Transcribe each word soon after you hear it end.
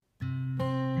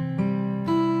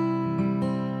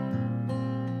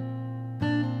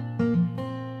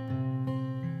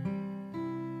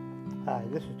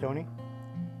This is Tony.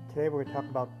 Today we're going to talk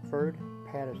about Ferd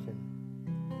Patterson,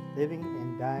 living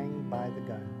and dying by the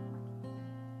gun.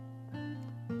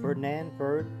 Ferdinand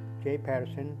Ferd J.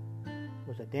 Patterson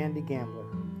was a dandy gambler,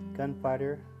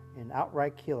 gunfighter, and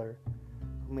outright killer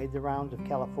who made the rounds of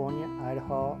California,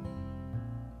 Idaho,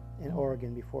 and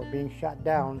Oregon before being shot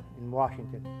down in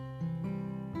Washington.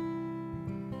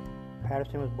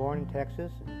 Patterson was born in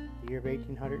Texas in the year of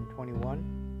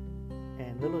 1821,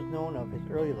 and little is known of his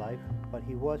early life, but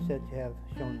he was said to have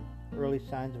shown early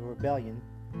signs of rebellion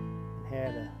and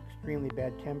had an extremely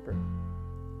bad temper.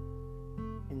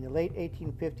 In the late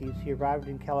 1850s, he arrived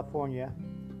in California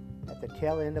at the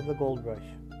tail end of the gold rush.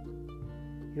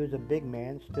 He was a big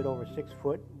man, stood over 6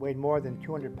 foot, weighed more than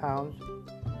 200 pounds,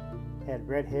 had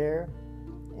red hair,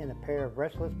 and a pair of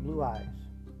restless blue eyes.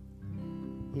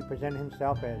 He presented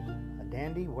himself as a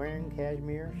dandy wearing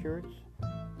cashmere shirts,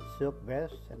 silk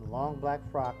vests, and a long black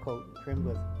frock coat trimmed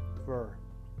with fur.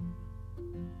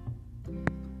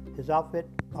 His outfit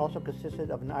also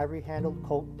consisted of an ivory-handled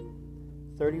Colt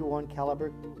 31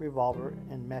 caliber revolver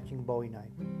and matching Bowie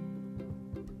knife.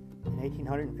 In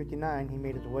 1859, he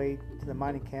made his way to the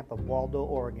mining camp of Waldo,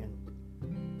 Oregon,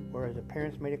 where his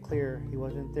parents made it clear he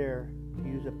wasn't there to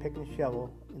use a pick and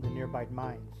shovel in the nearby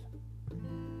mines.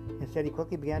 Instead, he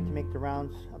quickly began to make the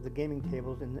rounds of the gaming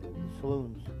tables in the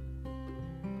saloons.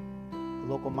 The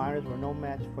local miners were no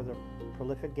match for the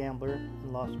prolific gambler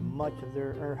and lost much of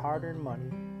their hard-earned money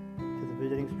to the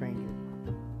visiting stranger.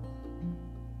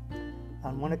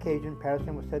 On one occasion,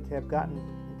 Patterson was said to have gotten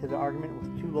into the argument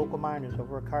with 2 local miners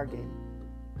over a card game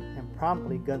and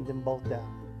promptly gunned them both down.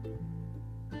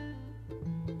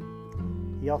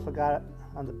 He also got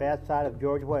on the bad side of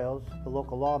George Wales, the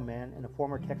local lawman and a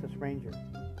former Texas Ranger.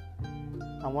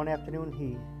 On one afternoon,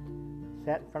 he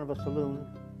sat in front of a saloon,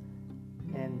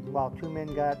 and while 2 men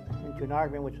got into an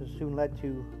argument which was soon led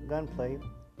to gunplay,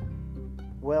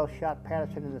 Wales shot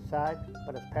Patterson in the side,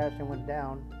 but as Patterson went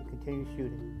down, he continued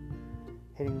shooting,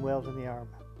 hitting Wales in the arm.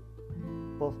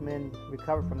 Both men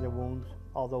recovered from their wounds,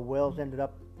 although Wales ended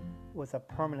up with a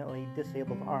permanently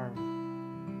disabled arm.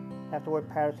 Afterward,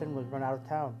 Patterson was run out of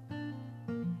town.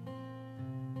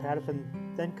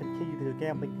 Patterson then continued his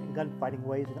gambling and gunfighting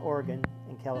ways in Oregon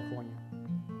and California,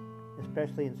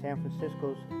 especially in San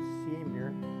Francisco's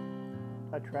senior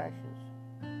attractions.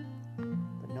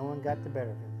 But no one got the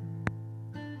better of him.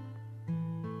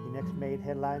 He next made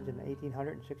headlines in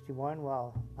 1861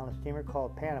 while on a steamer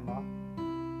called Panama,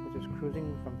 which was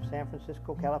cruising from San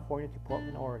Francisco, California to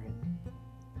Portland, Oregon.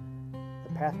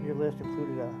 The passenger list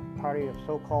included a party of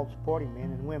so-called sporting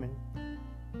men and women,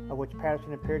 of which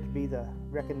Patterson appeared to be the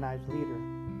recognized leader.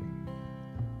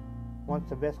 Once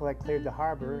the vessel had cleared the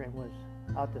harbor and was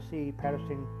out to sea,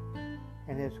 Patterson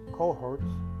and his cohorts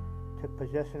took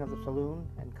possession of the saloon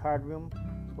and card room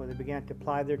where they began to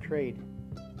ply their trade,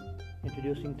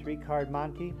 introducing 3-card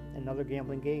Monte and other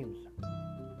gambling games.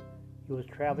 He was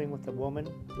traveling with a woman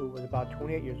who was about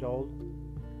 28 years old,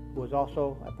 who was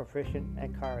also a proficient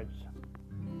at cards.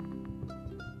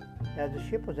 As the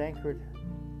ship was anchored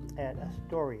at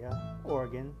Astoria,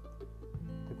 Oregon,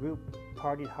 the group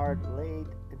partied hard late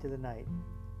into the night.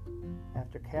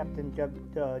 After Captain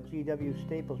G.W.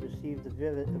 Staples received a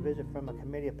visit from a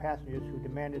committee of passengers who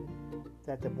demanded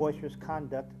that the boisterous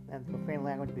conduct and profane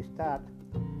language be stopped,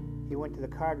 he went to the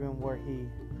card room where he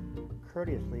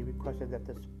courteously requested that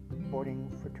the sporting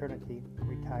fraternity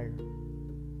retire.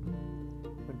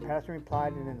 When Patterson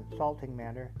replied in an insulting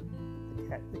manner,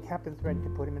 the captain threatened to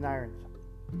put him in irons.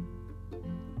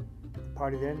 The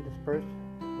party then dispersed,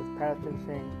 with Patterson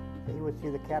saying that he would see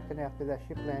the captain after that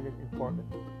ship landed in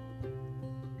Portland.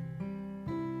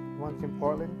 Once in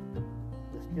Portland,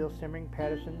 the still simmering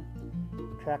Patterson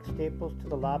tracked Staples to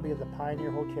the lobby of the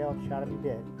Pioneer Hotel and shot him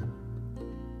dead.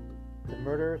 The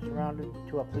murderer surrendered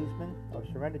to a policeman,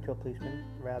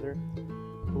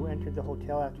 who entered the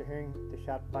hotel after hearing the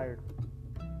shot fired.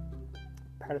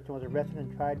 Patterson was arrested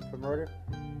and tried for murder,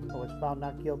 but was found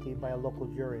not guilty by a local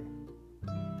jury.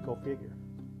 Go figure.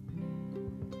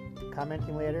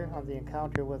 Commenting later on the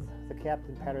encounter with the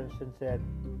captain, Patterson said,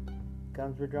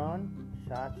 "Guns were drawn,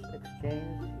 shots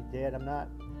exchanged, he's dead, I'm not,"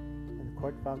 and the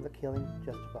court found the killing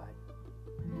justified.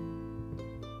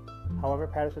 However,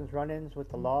 Patterson's run-ins with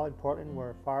the law in Portland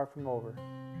were far from over.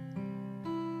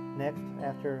 Next,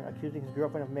 after accusing his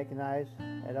girlfriend of making eyes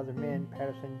at other men,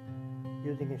 Patterson,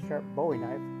 using his sharp Bowie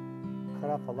knife, cut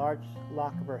off a large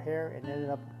lock of her hair and ended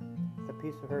up with a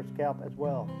piece of her scalp as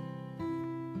well.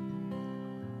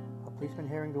 A policeman,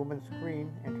 hearing the woman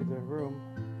scream, entered the room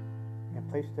and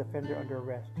placed the offender under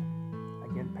arrest.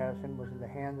 Again, Patterson was in the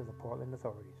hands of the Portland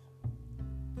authorities.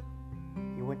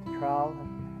 He went to trial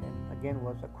and again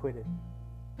was acquitted.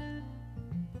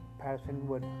 Patterson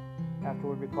would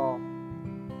afterward recall,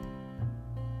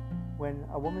 "When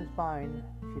a woman's mine,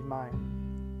 she's mine.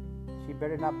 She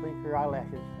better not blink her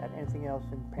eyelashes at anything else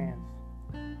in pants.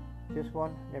 This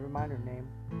one, never mind her name,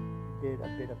 did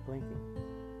a bit of blinking."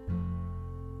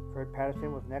 Ferd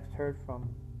Patterson was next heard from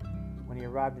when he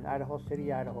arrived in Idaho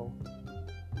City, Idaho,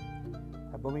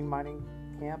 a booming mining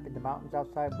camp in the mountains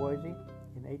outside Boise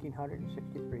in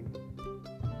 1863.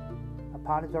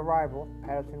 Upon his arrival,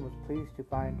 Patterson was pleased to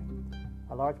find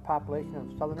a large population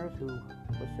of Southerners who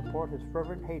would support his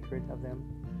fervent hatred of them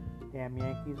damn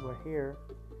Yankees. Were here,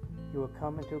 he would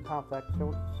come into conflict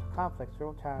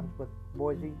several times with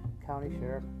Boise County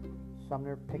Sheriff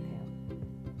Sumner Pinkham.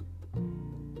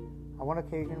 On one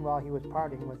occasion, while he was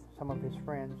partying with some of his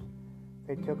friends,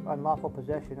 they took unlawful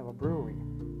possession of a brewery.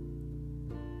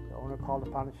 The owner called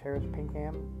upon Sheriff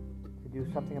Pinkham to do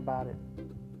something about it.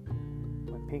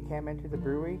 When Pinkham entered the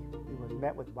brewery, he was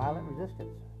met with violent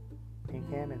resistance.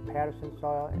 Pinkham and Patterson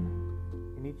saw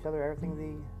in each other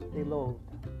everything they loathed.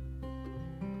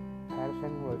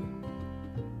 Patterson was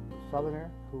a Southerner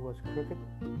who was crooked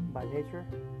by nature,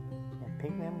 and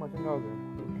Pinkham was a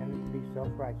Northerner who tended to be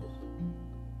self-righteous.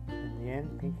 In the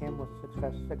end, Pinkham was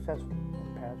successful,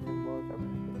 and Patterson was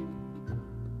arrested.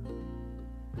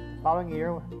 The following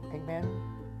year, Pinkham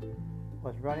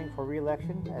was running for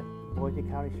re-election as Boise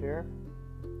County Sheriff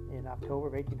in October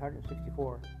of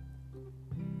 1864.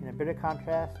 In a bitter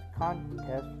contest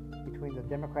between the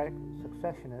Democratic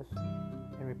secessionists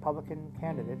and Republican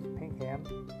candidates, Pinkham,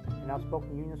 an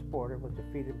outspoken Union supporter, was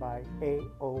defeated by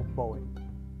A.O. Bowen.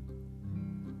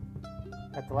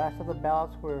 At the last of the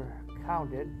ballots were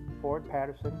counted, Ferd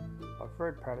Patterson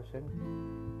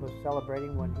was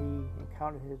celebrating when he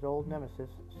encountered his old nemesis,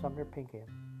 Sumner Pinkham,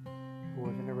 who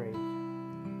was in a rage.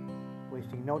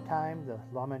 Wasting no time, the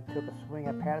lawman took a swing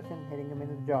at Patterson, hitting him in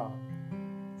the jaw,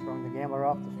 throwing the gambler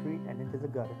off the street and into the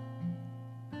gutter.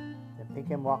 Then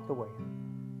Pinkham walked away.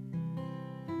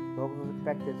 Locals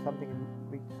expected something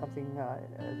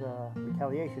as a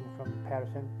retaliation from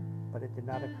Patterson, but it did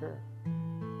not occur.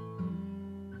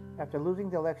 After losing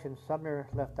the election, Sumner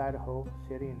left Idaho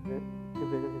City to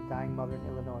visit his dying mother in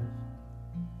Illinois.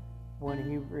 When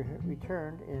he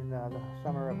returned in the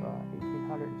summer of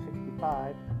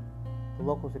 1865, the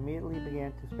locals immediately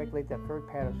began to speculate that Ferd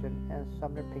Patterson and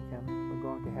Sumner Pinkham were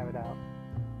going to have it out.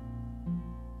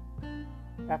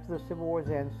 After the Civil War's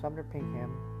end, Sumner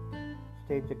Pinkham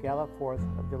staged a gala 4th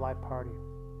of July party.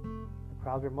 The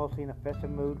crowds were mostly in a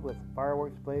festive mood with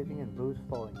fireworks blazing and booze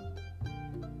flowing.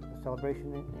 The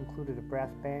celebration included a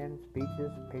brass band,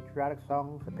 speeches, patriotic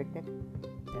songs, a picnic,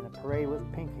 and a parade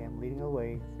with Pinkham leading the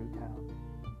way through town.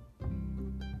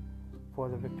 For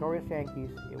the victorious Yankees,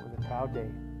 it was a proud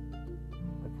day.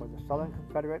 But for the Southern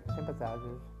Confederate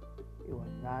sympathizers, it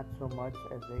was not so much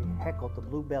as they heckled the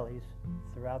Blue Bellies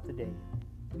throughout the day.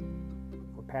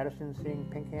 For Patterson, seeing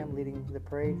Pinkham leading the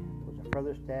parade was a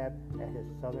further stab at his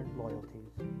Southern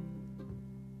loyalties.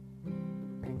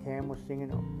 Pinkham was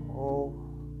singing, "Oh,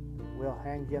 we'll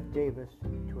hang Jeff Davis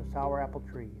to a sour apple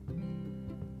tree,"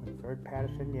 when Ferd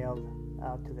Patterson yelled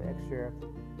out to the ex-sheriff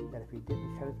that if he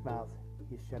didn't shut his mouth,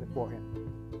 he'd shut it for him.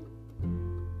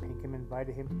 Pinkham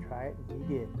invited him to try it, and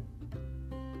he did.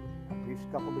 A brief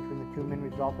scuffle between the two men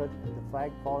resulted in the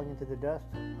flag falling into the dust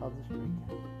of the street.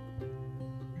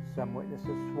 Some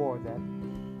witnesses swore that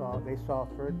they saw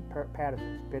Ferd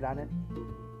Patterson spit on it,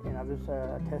 and others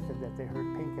attested that they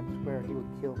heard Pinkham swear he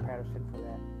would kill Patterson for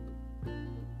that.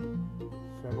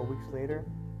 Several weeks later,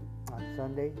 on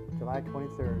Sunday, July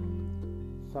 23rd,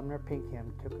 Sumner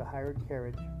Pinkham took a hired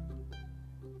carriage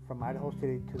from Idaho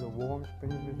City to the Warm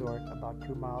Springs Resort about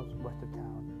 2 miles west of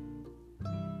town.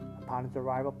 Upon his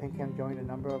arrival, Pinkham joined a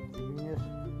number of the Unionist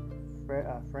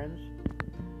friends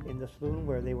in the saloon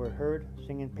where they were heard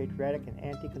singing patriotic and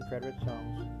anti-Confederate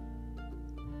songs.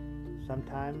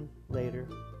 Sometime later,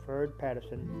 Ferd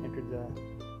Patterson entered the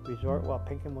resort while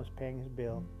Pinkham was paying his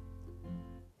bill.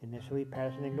 Initially,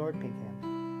 Patterson ignored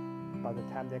Pinkham. By the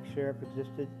time the ex-sheriff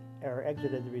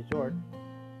exited the resort,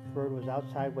 Ferd was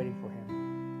outside waiting for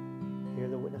him. Here,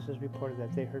 the witnesses reported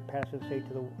that they heard Patterson say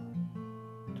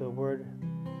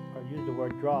use the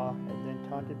word "draw," and then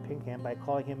taunted Pinkham by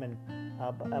calling him an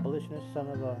abolitionist son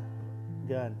of a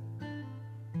gun.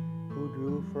 Who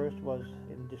drew first was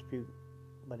in dispute,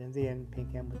 but in the end,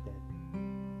 Pinkham was dead.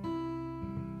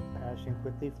 Patterson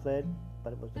quickly fled,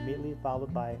 but it was immediately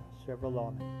followed by several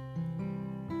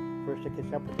lawmen. First to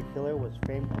catch up with the killer was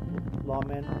famed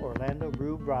lawman Orlando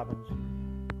Rube Robbins,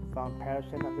 who found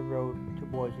Patterson on the road to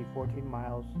Boise, 14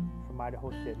 miles from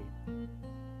Idaho City.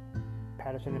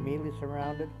 Patterson immediately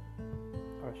surrendered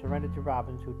to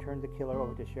Robbins, who turned the killer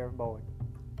over to Sheriff Bowen.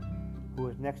 who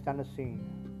was next on the scene.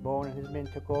 Bowen and his men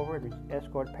took over and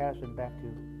escorted Patterson back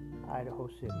to Idaho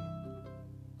City.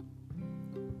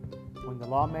 When the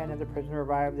lawman and the prisoner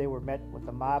arrived, they were met with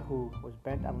a mob who was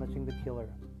bent on lynching the killer.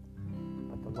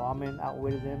 But the lawman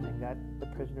outwitted them and got the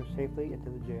prisoner safely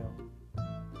into the jail.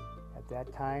 At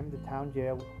that time, the town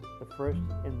jail, the first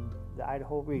in the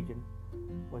Idaho region,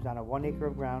 was on a 1 acre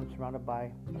of ground surrounded by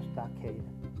a stockade.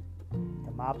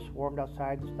 The mob swarmed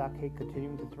outside the stockade,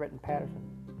 continuing to threaten Patterson.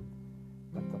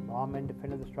 But the lawmen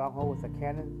defended the stronghold with a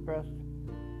cannon thrust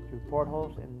through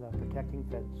portholes in the protecting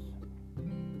fence.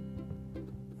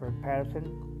 Ferd Patterson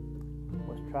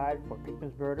was tried for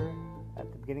Pickman's murder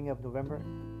at the beginning of November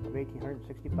of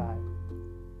 1865.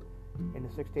 In the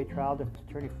 6-day trial, defense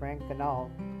attorney Frank Ganal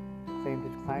claimed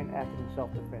his client acted in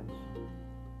self-defense,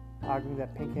 arguing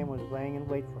that Pinkham was laying in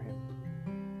wait for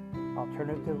him.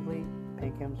 Alternatively,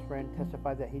 Pinkham's friend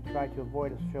testified that he tried to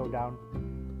avoid a showdown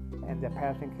and that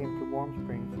Patterson came to Warm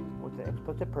Springs with the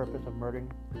explicit purpose of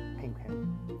murdering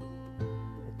Pinkham.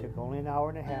 It took only an hour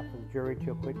and a half for the jury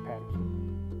to acquit Patterson.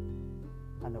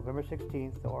 On November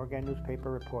 16th, the Oregon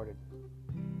newspaper reported,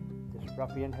 "This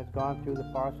ruffian has gone through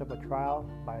the farce of a trial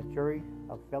by a jury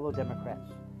of fellow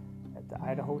Democrats at the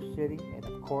Idaho City and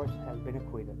of course has been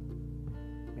acquitted."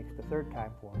 Makes the third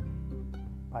time for him.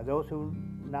 By those who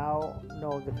now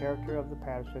know the character of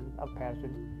Patterson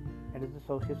and his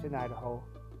associates in Idaho,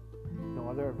 no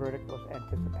other verdict was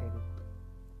anticipated.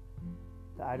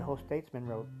 The Idaho Statesman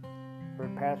wrote,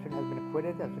 "Ferd Patterson has been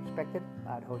acquitted as expected.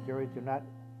 Idaho juries do not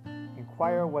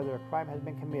inquire whether a crime has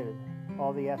been committed.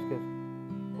 All they ask is,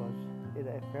 was it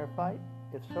a fair fight?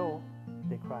 If so,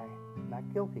 they cry, not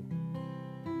guilty."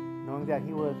 Knowing that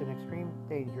he was in extreme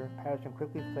danger, Patterson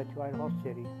quickly fled to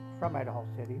from Idaho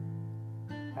City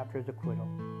after his acquittal.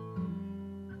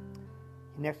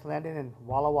 He next landed in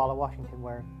Walla Walla, Washington,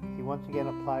 where he once again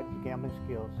applied his gambling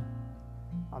skills.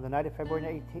 On the night of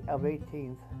February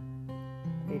 18th,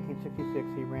 1866,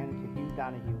 he ran into Hugh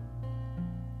Donahue,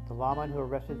 the lawman who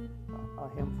arrested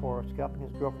him for scalping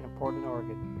his girlfriend in Portland,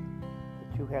 Oregon.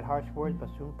 The two had harsh words but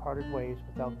soon parted ways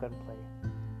without gunplay.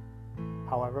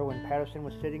 However, when Patterson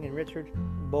was sitting in Richard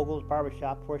Bogle's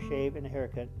barbershop for a shave and a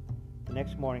haircut, the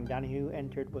next morning Donahue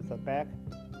entered to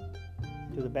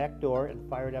the back door and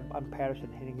fired up on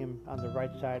Patterson, hitting him on the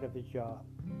right side of his jaw.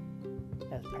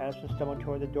 As Patterson stumbled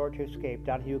toward the door to escape,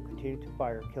 Donahue continued to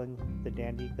fire, killing the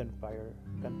dandy gunfighter.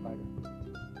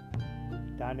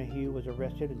 Donahue was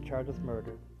arrested and charged with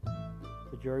murder.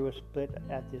 The jury was split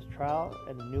at this trial,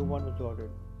 and a new one was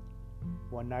ordered.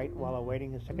 One night, while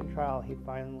awaiting his second trial, he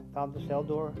found the cell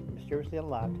door mysteriously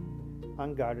unlocked.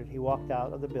 Unguarded, he walked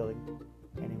out of the building,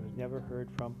 and he was never heard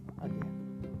from again.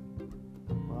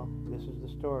 Well, this is the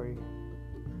story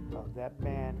of that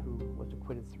man who was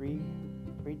acquitted three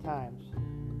times.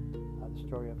 The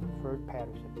story of Ferd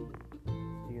Patterson.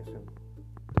 See you soon.